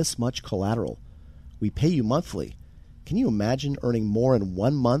 with this much collateral. We pay you monthly. Can you imagine earning more in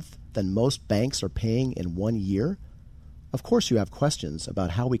 1 month than most banks are paying in 1 year? Of course you have questions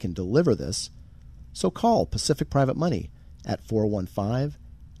about how we can deliver this, so call Pacific Private Money at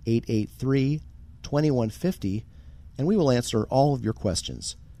 415-883-2150 and we will answer all of your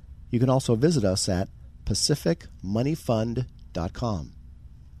questions. You can also visit us at pacificmoneyfund.com.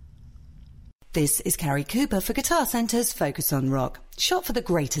 This is Carrie Cooper for Guitar Center's Focus on Rock. Shop for the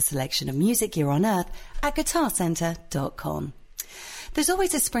greatest selection of music gear on earth at guitarcenter.com. There's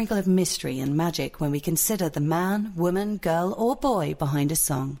always a sprinkle of mystery and magic when we consider the man, woman, girl, or boy behind a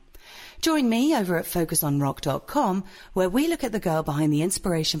song. Join me over at focusonrock.com, where we look at the girl behind the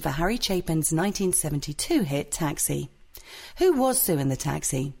inspiration for Harry Chapin's 1972 hit Taxi. Who was Sue in the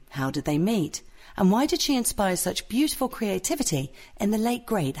Taxi? How did they meet? And why did she inspire such beautiful creativity in the late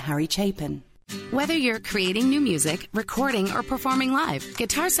great Harry Chapin? Whether you're creating new music, recording, or performing live,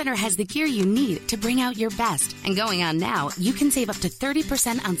 Guitar Center has the gear you need to bring out your best. And going on now, you can save up to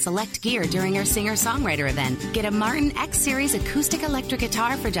 30% on select gear during our singer-songwriter event. Get a Martin X Series acoustic electric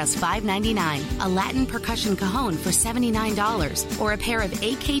guitar for just $5.99, a Latin percussion cajon for $79, or a pair of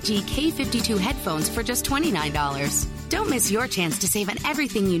AKG K52 headphones for just $29. Don't miss your chance to save on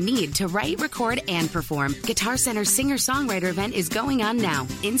everything you need to write, record, and perform. Guitar Center's singer-songwriter event is going on now,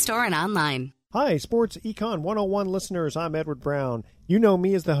 in-store and online. Hi, Sports Econ 101 listeners. I'm Edward Brown. You know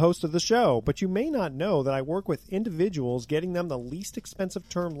me as the host of the show, but you may not know that I work with individuals getting them the least expensive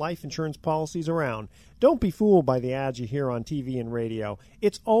term life insurance policies around. Don't be fooled by the ads you hear on TV and radio.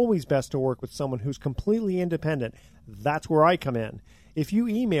 It's always best to work with someone who's completely independent. That's where I come in. If you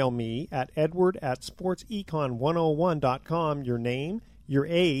email me at edward@sportsecon101.com, your name, your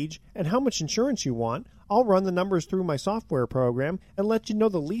age, and how much insurance you want, I'll run the numbers through my software program and let you know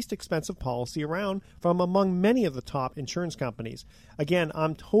the least expensive policy around from among many of the top insurance companies. Again,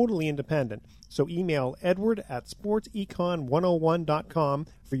 I'm totally independent, so email edward@sportsecon101.com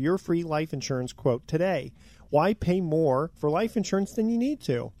for your free life insurance quote today. Why pay more for life insurance than you need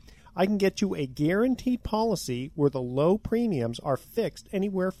to? I can get you a guaranteed policy where the low premiums are fixed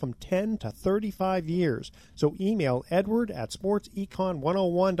anywhere from 10 to 35 years. So email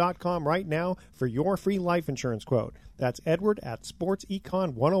edward@sportsecon101.com right now for your free life insurance quote. That's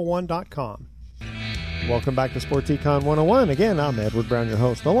edward@sportsecon101.com. Welcome back to Sports Econ 101. Again, I'm Edward Brown, your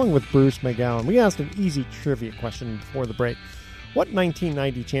host, along with Bruce McGowan. We asked an easy trivia question before the break. What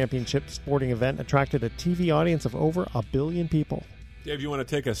 1990 championship sporting event attracted a TV audience of over 1 billion people? Dave, you want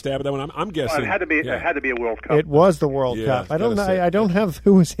to take a stab at that one? I'm guessing it had to be. Yeah. It had to be a World Cup. It was the World Cup. I don't know. I don't have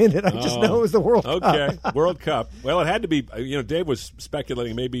who was in it. I just know it was the World Cup. Okay, World Cup. Well, it had to be. Dave was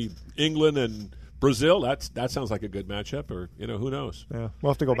speculating maybe England and Brazil. That sounds like a good matchup, or who knows? Yeah,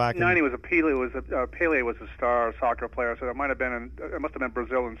 we'll have to go back. '90 was Pele was a star soccer player, so it might have been. It must have been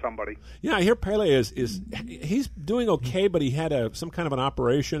Brazil and somebody. Yeah, I hear Pele he's doing okay, but he had some kind of an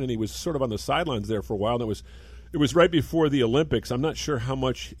operation, and he was sort of on the sidelines there for a while. And it was right before the Olympics. I'm not sure how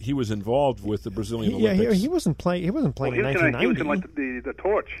much he was involved with the Brazilian Olympics. Yeah, he wasn't playing. He wasn't playing in 1990. He was in like the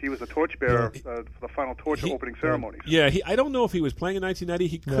torch. He was the torchbearer for the final torch opening ceremonies. Yeah, I don't know if he was playing in 1990.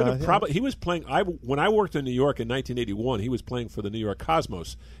 He could have probably. He was playing. When I worked in New York in 1981, he was playing for the New York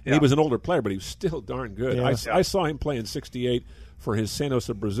Cosmos, and he was an older player, but he was still darn good. Yeah. I saw him play in '68 for his Santos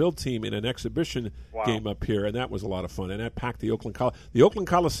of Brazil team in an exhibition game up here, and that was a lot of fun. And that packed the Oakland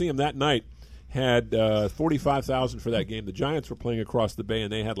Coliseum that night. Had 45,000 for that game. The Giants were playing across the bay,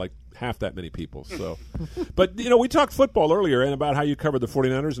 and they had like half that many people. So, but we talked football earlier and about how you covered the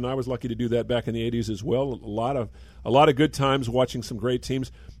 49ers, and I was lucky to do that back in the 80s as well. A lot of good times watching some great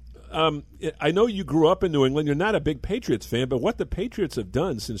teams. I know you grew up in New England. You're not a big Patriots fan, but what the Patriots have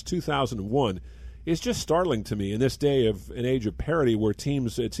done since 2001 is just startling to me in this day of an age of parity where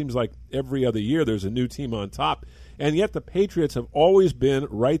teams, it seems like every other year there's a new team on top. And yet the Patriots have always been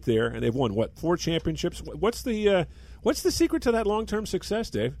right there, and they've won, 4 championships? What's the secret to that long-term success,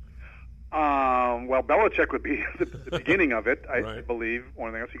 Dave? Well, Belichick would be the beginning of it, I believe.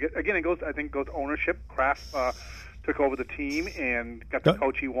 One of the things. Again, it goes to ownership. Kraft took over the team and got the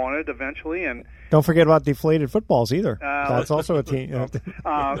coach he wanted eventually. And don't forget about deflated footballs either. That's also a team. It's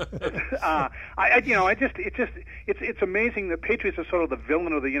amazing. The Patriots are sort of the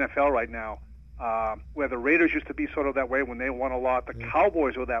villain of the NFL right now. Where the Raiders used to be sort of that way when they won a lot, the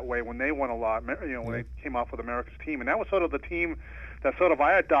Cowboys were that way when they won a lot. When they came off with America's team, and that was sort of the team that sort of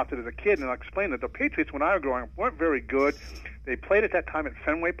I adopted as a kid. And I explained that the Patriots, when I was growing up, weren't very good. They played at that time at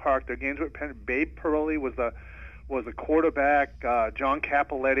Fenway Park. Their games were Babe Parilli was the quarterback, John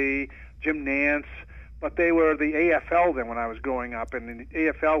Capoletti, Jim Nance. But they were the AFL then when I was growing up, and the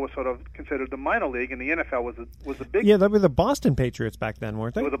AFL was sort of considered the minor league, and the NFL was the big. Yeah, they were the Boston Patriots back then,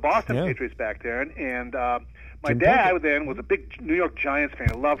 weren't they? They were the Boston Patriots back then, and my dad then was a big New York Giants fan.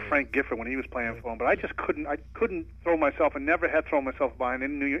 I loved Frank Gifford when he was playing for him, but I just couldn't throw myself, and never had thrown myself behind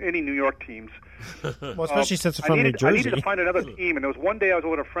any New York teams. Well, especially since it's from New Jersey. I needed to find another team, and there was one day I was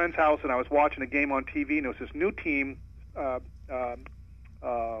over at a friend's house, and I was watching a game on TV, and there was this new team.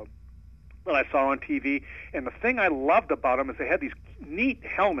 That I saw on TV, and the thing I loved about them is they had these neat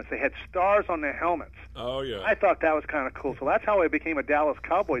helmets. They had stars on their helmets. Oh, yeah. I thought that was kind of cool. So that's how I became a Dallas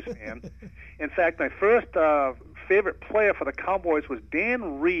Cowboys fan. In fact, my first favorite player for the Cowboys was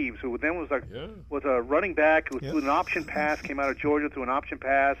Dan Reeves, who then was a running back who threw an option pass, came out of Georgia through an option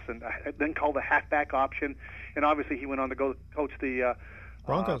pass, and then called a halfback option. And obviously he went on to go coach the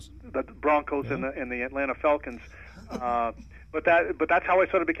Broncos, and the Atlanta Falcons. But that's how I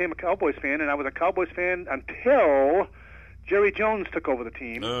sort of became a Cowboys fan, and I was a Cowboys fan until Jerry Jones took over the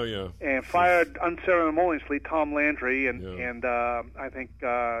team. Oh yeah, and fired unceremoniously Tom Landry, and I think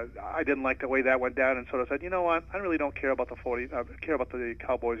I didn't like the way that went down, and sort of said, you know what, I really don't care about the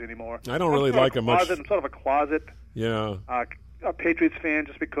Cowboys anymore. I don't really like them much. I'm sort of a closet, a Patriots fan,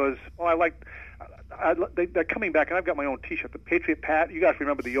 just because. Well, they're coming back, and I've got my own T-shirt, the Patriot Pat. You guys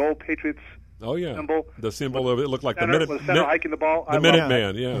remember the old Patriots? Oh yeah, symbol. The symbol of it looked like center, the center hiking the ball. The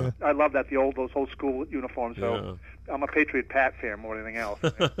Minuteman, yeah. I love that, those old school uniforms. So I'm a Patriot Pat fan more than anything else.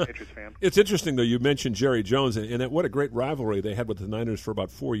 Patriots fan. It's interesting though. You mentioned Jerry Jones, and what a great rivalry they had with the Niners for about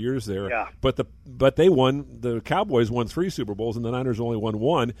 4 years there. Yeah. But they won. The Cowboys won 3 Super Bowls, and the Niners only won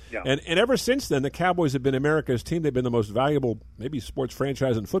 1. Yeah. And ever since then, the Cowboys have been America's team. They've been the most valuable, maybe, sports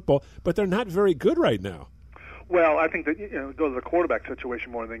franchise in football. But they're not very good right now. Well, I think that it goes to the quarterback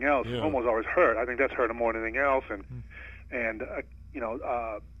situation more than anything else. Yeah. Almost always hurt. I think that's hurt him more than anything else. And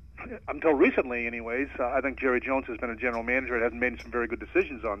until recently, anyways, I think Jerry Jones has been a general manager and hasn't made some very good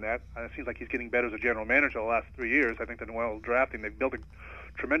decisions on that. It seems like he's getting better as a general manager the last 3 years. I think the Noel drafting, they've built a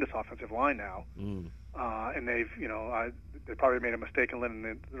tremendous offensive line now, and they probably made a mistake in letting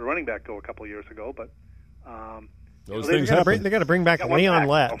the running back go a couple of years ago, but. Those things happen. They got to bring back Leon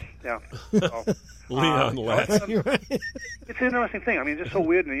Lett. Leon Lett. It's an interesting thing. I mean, it's just so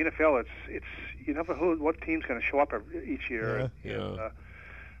weird in the NFL. It's you never know what team's going to show up each year.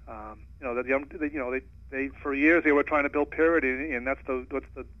 They for years they were trying to build parity, and that's the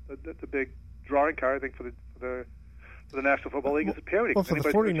big drawing card I think for the National Football League is a parity. Well, for the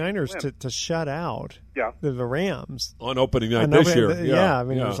 49ers to shut out the Rams on opening night this year. I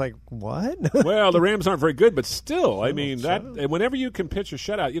mean, it was like, what? Well, the Rams aren't very good, but still, I mean, whenever you can pitch a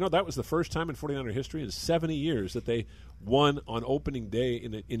shutout, that was the first time in 49er history in 70 years that they won on opening day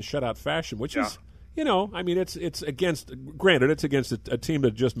in shutout fashion, which is... I mean, it's against. Granted, it's against a team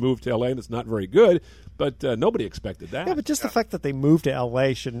that just moved to L.A. and it's not very good, but nobody expected that. Yeah, but just the fact that they moved to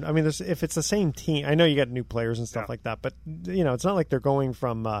L.A. shouldn't. I mean, if it's the same team, I know you got new players and stuff like that, but it's not like they're going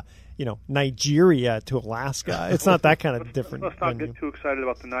from Nigeria to Alaska. It's not that kind of different. Let's not get too excited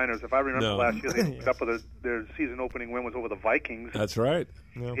about the Niners. If I remember last year, they ended up with their season opening win was over the Vikings. That's right.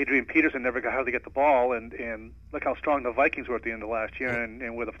 Yeah. Adrian Peterson never got how to get the ball, and look how strong the Vikings were at the end of last year,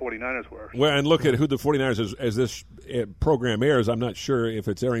 and where the 49ers were. Well, and look at who the 49ers, as this program airs, I'm not sure if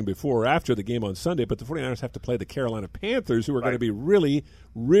it's airing before or after the game on Sunday, but the 49ers have to play the Carolina Panthers, who are going to be really,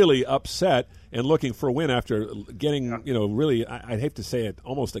 really upset and looking for a win after getting, really, I'd hate to say it,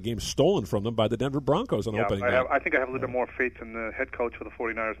 almost a game stolen from them by the Denver Broncos on opening night. I think I have a little bit more faith in the head coach for the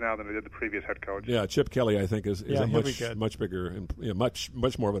 49ers now than I did the previous head coach. Yeah, Chip Kelly, I think, is a much bigger and much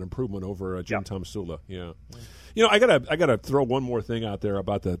more of an improvement over Jim Tom Sula. Yeah. I gotta throw one more thing out there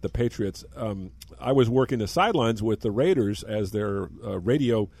about the Patriots. I was working the sidelines with the Raiders as their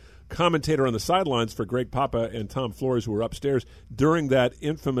radio commentator on the sidelines for Greg Papa and Tom Flores, who were upstairs during that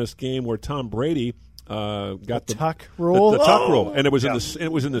infamous game where Tom Brady got the tuck rule. The tuck rule, and it was in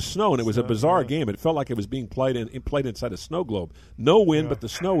the snow, and it was a bizarre game. It felt like it was being played inside a snow globe. No wind, but the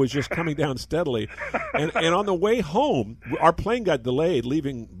snow was just coming down steadily. And on the way home, our plane got delayed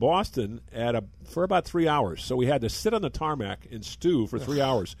leaving Boston for about 3 hours. So we had to sit on the tarmac and stew for 3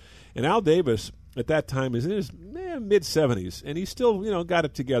 hours. And Al Davis at that time is in his mid-70s, and he still got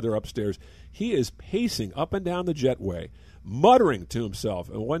it together upstairs. He is pacing up and down the jetway, muttering to himself.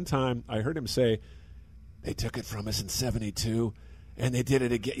 And one time I heard him say, "They took it from us in 72, and they did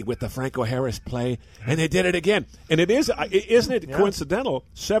it again with the Franco Harris play, and they did it again." And isn't it coincidental?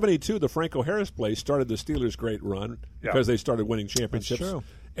 72, the Franco Harris play started the Steelers' great run because they started winning championships. That's true.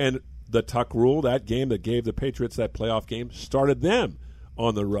 And the tuck rule, that game that gave the Patriots that playoff game, started them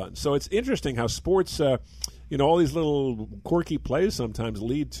on the run. So it's interesting how sports, all these little quirky plays sometimes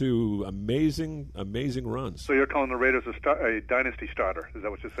lead to amazing runs. So you're calling the Raiders a dynasty starter? Is that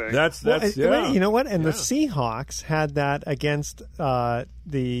what you're saying? That's yeah. You know what? And the Seahawks had that against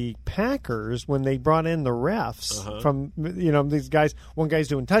the Packers when they brought in the refs from these guys. One guy's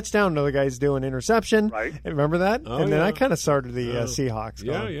doing touchdown, another guy's doing interception. Right? Remember that? Oh, and then I kind of started the Seahawks.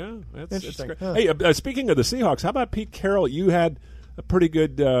 Going. Yeah. That's interesting. Hey, speaking of the Seahawks, how about Pete Carroll? You had a pretty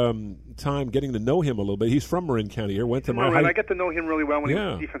good time getting to know him a little bit. He's from Marin County here. Went to my high. I get to know him really well when he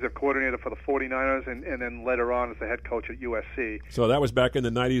was defensive coordinator for the 49ers and then later on as the head coach at USC. So that was back in the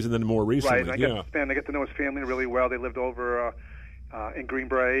 90s and then more recently. Right, and I get to know his family really well. They lived over in Green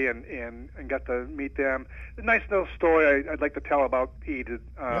Bay and got to meet them. A nice little story I'd like to tell about Pete.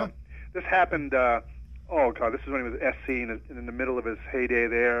 This happened, this is when he was SC in the middle of his heyday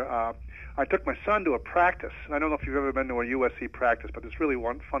there. I took my son to a practice, and I don't know if you've ever been to a USC practice, but it's really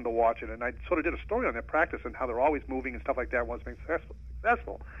fun to watch it. And I sort of did a story on their practice and how they're always moving and stuff like that once being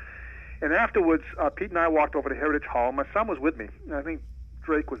successful. And afterwards, Pete and I walked over to Heritage Hall. My son was with me. And I think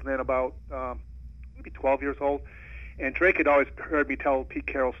Drake was then about maybe 12 years old. And Drake had always heard me tell Pete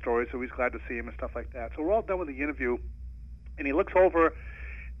Carroll stories, so he's glad to see him and stuff like that. So we're all done with the interview, and he looks over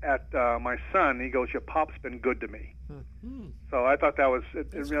at my son, and he goes, "Your pop's been good to me." Mm-hmm. So I thought that was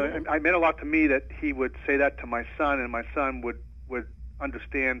really. Cool. It meant a lot to me that he would say that to my son, and my son would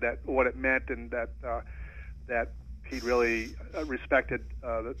understand that what it meant, and that Pete really respected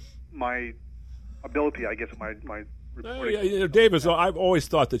my ability, I guess, my Davis, I've always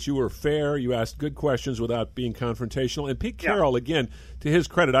thought that you were fair. You asked good questions without being confrontational. And Pete Carroll, again, to his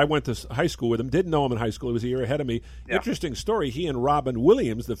credit, I went to high school with him, didn't know him in high school. He was a year ahead of me. Yeah. Interesting story. He and Robin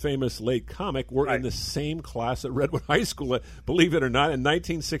Williams, the famous late comic, were in the same class at Redwood High School, believe it or not. In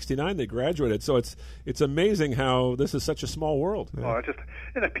 1969, they graduated. So it's amazing how this is such a small world. Oh, just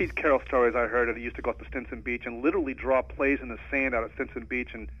in the Pete Carroll stories I heard, that he used to go up to Stinson Beach and literally draw plays in the sand out of Stinson Beach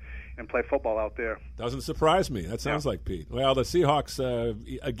and play football out there. Doesn't surprise me. That sounds like Pete. Well, the Seahawks,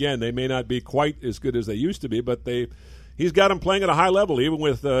 again, they may not be quite as good as they used to be, but he's got them playing at a high level, even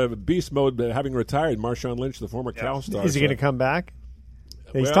with beast mode having retired. Marshawn Lynch, the former Cal star. Is he going to come back?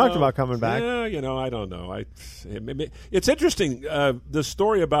 He's talked about coming back. Yeah, I don't know. It's interesting, the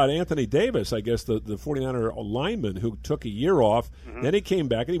story about Anthony Davis, I guess, the 49er lineman who took a year off. Mm-hmm. Then he came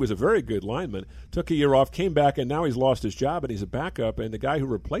back, and he was a very good lineman. Took a year off, came back, and now he's lost his job, and he's a backup. And the guy who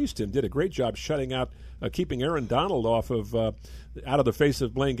replaced him did a great job shutting out, keeping Aaron Donald off of out of the face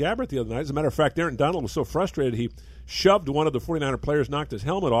of Blaine Gabbert the other night. As a matter of fact, Aaron Donald was so frustrated he shoved one of the 49er players, knocked his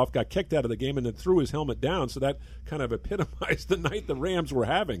helmet off, got kicked out of the game, and then threw his helmet down. So that kind of epitomized the night the Rams were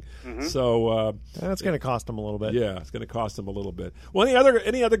having. Mm-hmm. So that's going to cost them a little bit. Yeah, it's going to cost them a little bit. Well,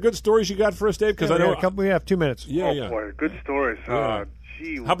 any other good stories you got for us, Dave? Because we have 2 minutes. Yeah, boy, good stories. Yeah.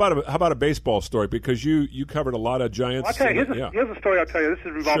 How about a baseball story? Because you covered a lot of Giants. I'll tell you. Here's a story I'll tell you. This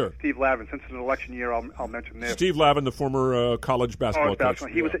is involving Steve Lavin. Since it's an election year, I'll mention this. Steve Lavin, the former college basketball coach.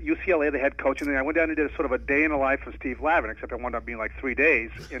 He was at UCLA, the head coach, and then I went down and did a sort of a day in the life of Steve Lavin, except it wound up being like 3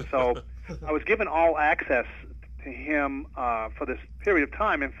 days. And so I was given all access to him for this period of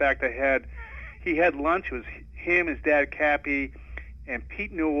time. In fact, he had lunch. It was him, his dad, Cappy, and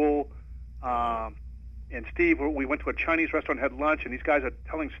Pete Newell, and Steve. We went to a Chinese restaurant, had lunch, and these guys are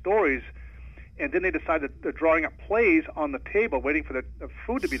telling stories. And then they decided they're drawing up plays on the table, waiting for the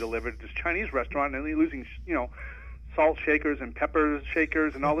food to be delivered at this Chinese restaurant, and they're losing, salt shakers and pepper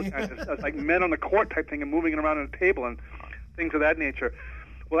shakers and all this kind of stuff. It's like men on the court type thing and moving it around on a table and things of that nature.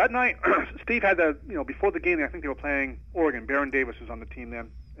 Well, that night, Steve had before the game, I think they were playing Oregon. Baron Davis was on the team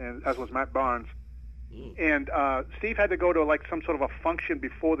then, and as was Matt Barnes. And Steve had to go to like some sort of a function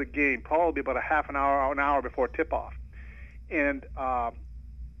before the game, probably about a half an hour before tip-off. And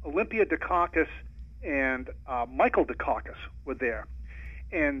Olympia Dukakis and Michael Dukakis were there.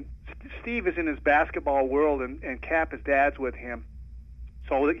 And Steve is in his basketball world, and Cap, his dad's with him.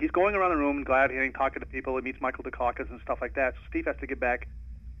 So he's going around the room and glad-handing, talking to people. He meets Michael Dukakis and stuff like that. So Steve has to get back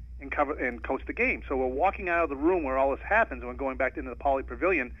and coach the game. So we're walking out of the room where all this happens, and we're going back into the Poly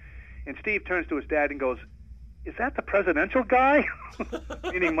Pavilion. And Steve turns to his dad and goes, "Is that the presidential guy?"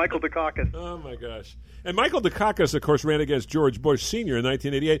 Meaning Michael Dukakis. Oh, my gosh. And Michael Dukakis, of course, ran against George Bush Sr. in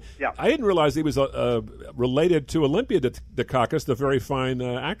 1988. Yeah. I didn't realize he was related to Olympia Dukakis, the very fine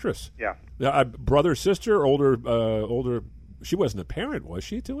actress. Yeah. Brother, sister, older. She wasn't a parent, was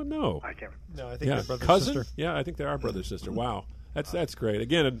she, to him? No. I can't remember. No, I think they're brother cousin? sister. Yeah, I think they are brother sister. Wow. That's great.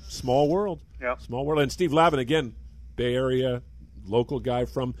 Again, a small world. Yeah. Small world. And Steve Lavin, again, Bay Area, local guy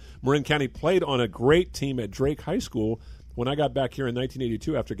from Marin County, played on a great team at Drake High School when I got back here in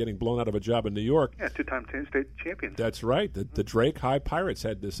 1982 after getting blown out of a job in New York. Yeah, two-time state champions. That's right. The Drake High Pirates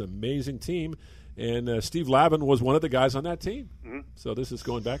had this amazing team, and Steve Lavin was one of the guys on that team. Mm-hmm. So this is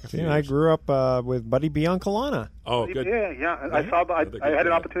going back a few years. I grew up with Buddy Biancalana. Oh, good. Yeah. I had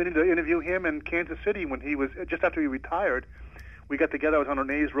an opportunity to interview him in Kansas City when he was just after he retired. We got together. I was on an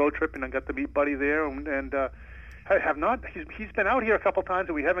A's road trip, and I got to meet Buddy there, and I have not. He's been out here a couple times,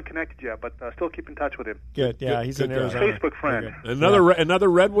 and we haven't connected yet, but still keep in touch with him. Good, yeah, he's in Arizona. Facebook friend. Another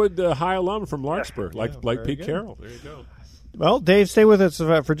Redwood High alum from Larkspur, like Pete Carroll. There you go. Well, Dave, stay with us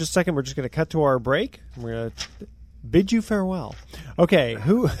for just a second. We're just going to cut to our break. We're going to bid you farewell. Okay,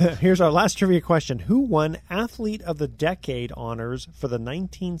 here's our last trivia question. Who won Athlete of the Decade honors for the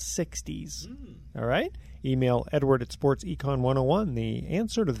 1960s? All right? Email Edward at SportsEcon101 the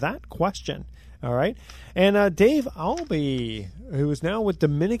answer to that question. All right. And Dave Albee, who is now with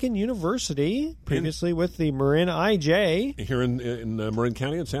Dominican University, previously with the Marin IJ. Here in Marin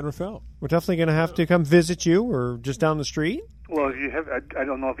County in San Rafael. We're definitely going to have to come visit you or just down the street. Well, if you have, I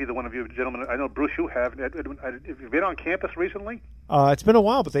don't know if either one of you gentlemen, I know, Bruce, you have. Have you been on campus recently? It's been a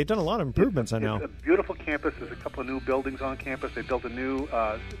while, but they've done a lot of improvements, I know. It's a beautiful campus. There's a couple of new buildings on campus. They built they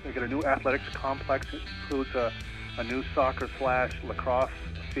got a new athletics complex. It includes a new soccer/lacrosse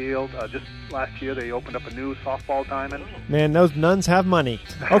field. Just last year, they opened up a new softball diamond. Man, those nuns have money.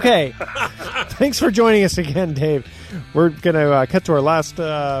 Okay. Thanks for joining us again, Dave. We're going to cut to our last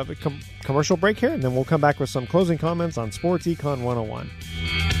commercial break here, and then we'll come back with some closing comments on Sports Econ 101.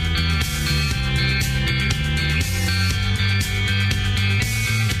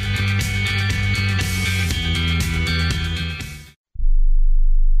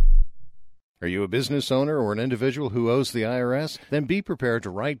 Are you a business owner or an individual who owes the IRS? Then be prepared to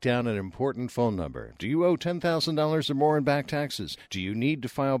write down an important phone number. Do you owe $10,000 or more in back taxes? Do you need to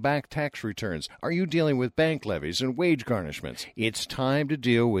file back tax returns? Are you dealing with bank levies and wage garnishments? It's time to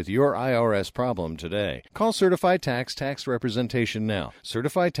deal with your IRS problem today. Call Certified Tax Representation now.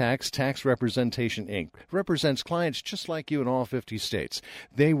 Certified Tax Representation, Inc. represents clients just like you in all 50 states.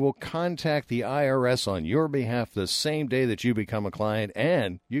 They will contact the IRS on your behalf the same day that you become a client,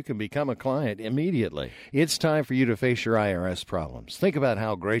 and you can become a client immediately. It's time for you to face your IRS problems. Think about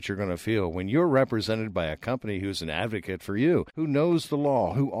how great you're going to feel when you're represented by a company who's an advocate for you, who knows the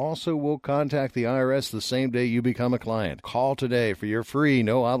law, who also will contact the IRS the same day you become a client. Call today for your free,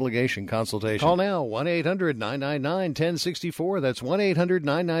 no-obligation consultation. Call now, 1-800-999-1064. That's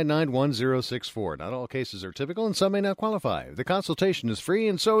 1-800-999-1064. Not all cases are typical, and some may not qualify. The consultation is free,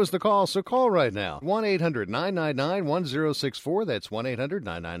 and so is the call, so call right now. 1-800-999-1064. That's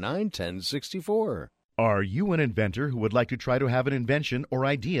 1-800-999-1064. Are you an inventor who would like to try to have an invention or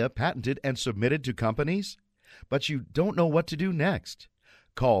idea patented and submitted to companies, but you don't know what to do next?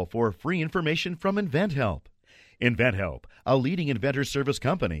 Call for free information from InventHelp. InventHelp, a leading inventor service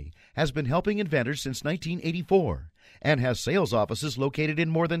company, has been helping inventors since 1984 and has sales offices located in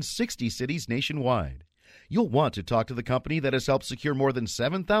more than 60 cities nationwide. You'll want to talk to the company that has helped secure more than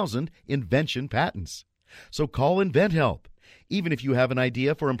 7,000 invention patents. So call InventHelp. Even if you have an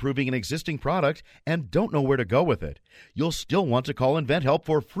idea for improving an existing product and don't know where to go with it, you'll still want to call InventHelp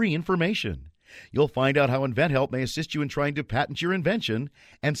for free information. You'll find out how InventHelp may assist you in trying to patent your invention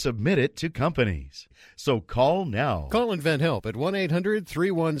and submit it to companies. So call now. Call InventHelp at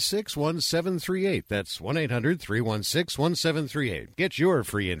 1-800-316-1738. That's 1-800-316-1738. Get your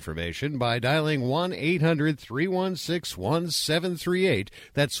free information by dialing 1-800-316-1738.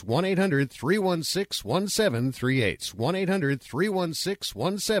 That's 1-800-316-1738.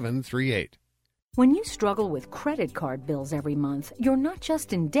 1-800-316-1738. When you struggle with credit card bills every month, you're not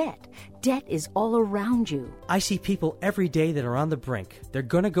just in debt. Debt is all around you. I see people every day that are on the brink. They're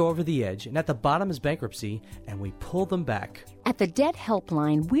going to go over the edge, and at the bottom is bankruptcy, and we pull them back. At the Debt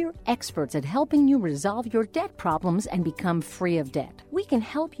Helpline, we're experts at helping you resolve your debt problems and become free of debt. We can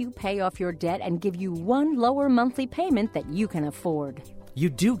help you pay off your debt and give you one lower monthly payment that you can afford. You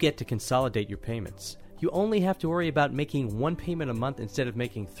do get to consolidate your payments. You only have to worry about making one payment a month instead of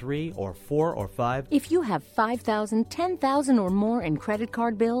making 3 or 4 or 5. If you have $5,000, $10,000 or more in credit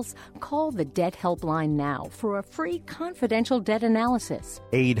card bills, call the Debt Helpline now for a free confidential debt analysis.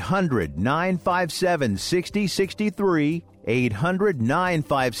 800-957-6063.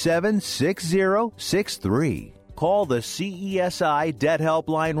 800-957-6063. Call the CESI Debt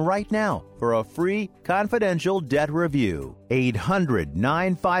Helpline right now for a free confidential debt review.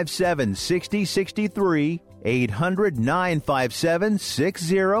 800-957-6063.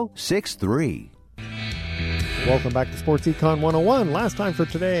 800-957-6063. Welcome back to Sports Econ 101. Last time for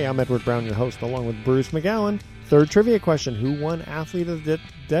today, I'm Edward Brown, your host, along with Bruce McGowan. Third trivia question: who won Athlete of the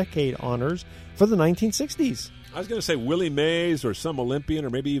Decade honors for the 1960s? I was going to say Willie Mays or some Olympian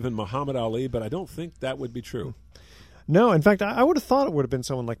or maybe even Muhammad Ali, but I don't think that would be true. No, in fact, I would have thought it would have been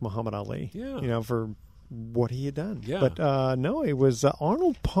someone like Muhammad Ali. Yeah. For what he had done. Yeah. But no, it was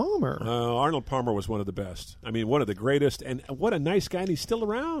Arnold Palmer. Arnold Palmer was one of the best. I mean, one of the greatest, and what a nice guy, and he's still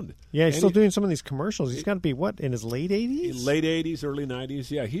around. Yeah, he's still doing some of these commercials. He's got to be, in his late 80s? Late 80s, early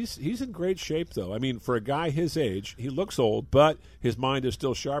 90s. Yeah, he's in great shape, though. I mean, for a guy his age, he looks old, but his mind is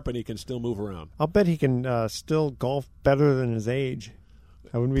still sharp, and he can still move around. I'll bet he can still golf better than his age.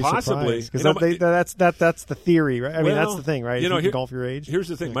 I wouldn't be Possibly. surprised. Because that's the theory, right? I mean, that's the thing, right? You can golf your age. Here's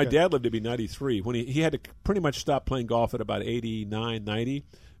the thing. My dad lived to be 93. When he had to pretty much stop playing golf at about 89, 90.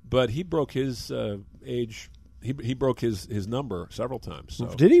 But he broke his age. He broke his number several times. So.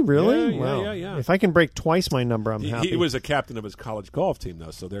 Did he really? Yeah. If I can break twice my number, I'm happy. He was a captain of his college golf team,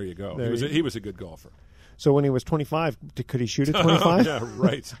 though, so there you go. He was a good golfer. So when he was 25, could he shoot at 25? Yeah,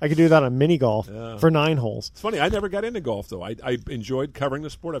 right. I could do that on mini golf for 9 holes. It's funny. I never got into golf, though. I enjoyed covering the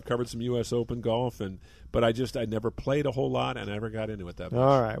sport. I've covered some U.S. Open golf, but I never played a whole lot, and I never got into it that much.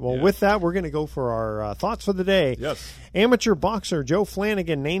 All right. Well, with that, we're going to go for our thoughts for the day. Yes. Amateur boxer Joe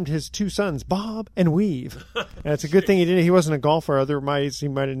Flanagan named his 2 sons Bob and Weave. And it's a good thing he wasn't a golfer. Otherwise, he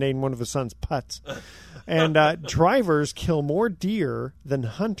might have named one of his sons Putz. And drivers kill more deer than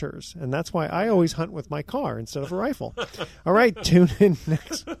hunters, and that's why I always hunt with my car instead of a rifle. All right, tune in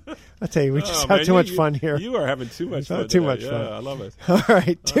next. I tell you, we just have too much fun here. You are having too much fun. Too much fun. I love it. All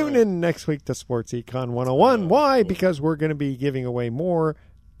right, tune in next week to Sports Econ 101. Why? Because we're going to be giving away more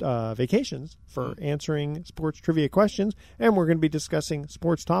vacations for answering sports trivia questions, and we're going to be discussing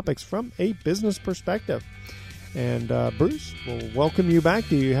sports topics from a business perspective. And Bruce, we'll welcome you back.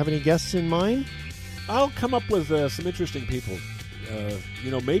 Do you have any guests in mind? I'll come up with some interesting people.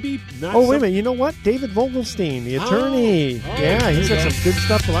 Maybe not. Oh, wait a minute. You know what? David Vogelstein, the attorney. He said some good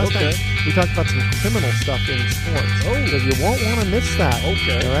stuff the last time. We talked about some criminal stuff in sports. So you won't want to miss that.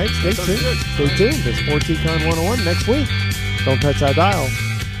 Okay. All right. Stay tuned. Stay tuned to Sports Econ 101 next week. Don't touch that dial.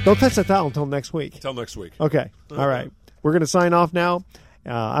 Don't touch that dial until next week. Until next week. Okay. All right. We're going to sign off now.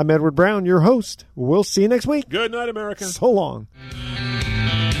 I'm Edward Brown, your host. We'll see you next week. Good night, America. So long.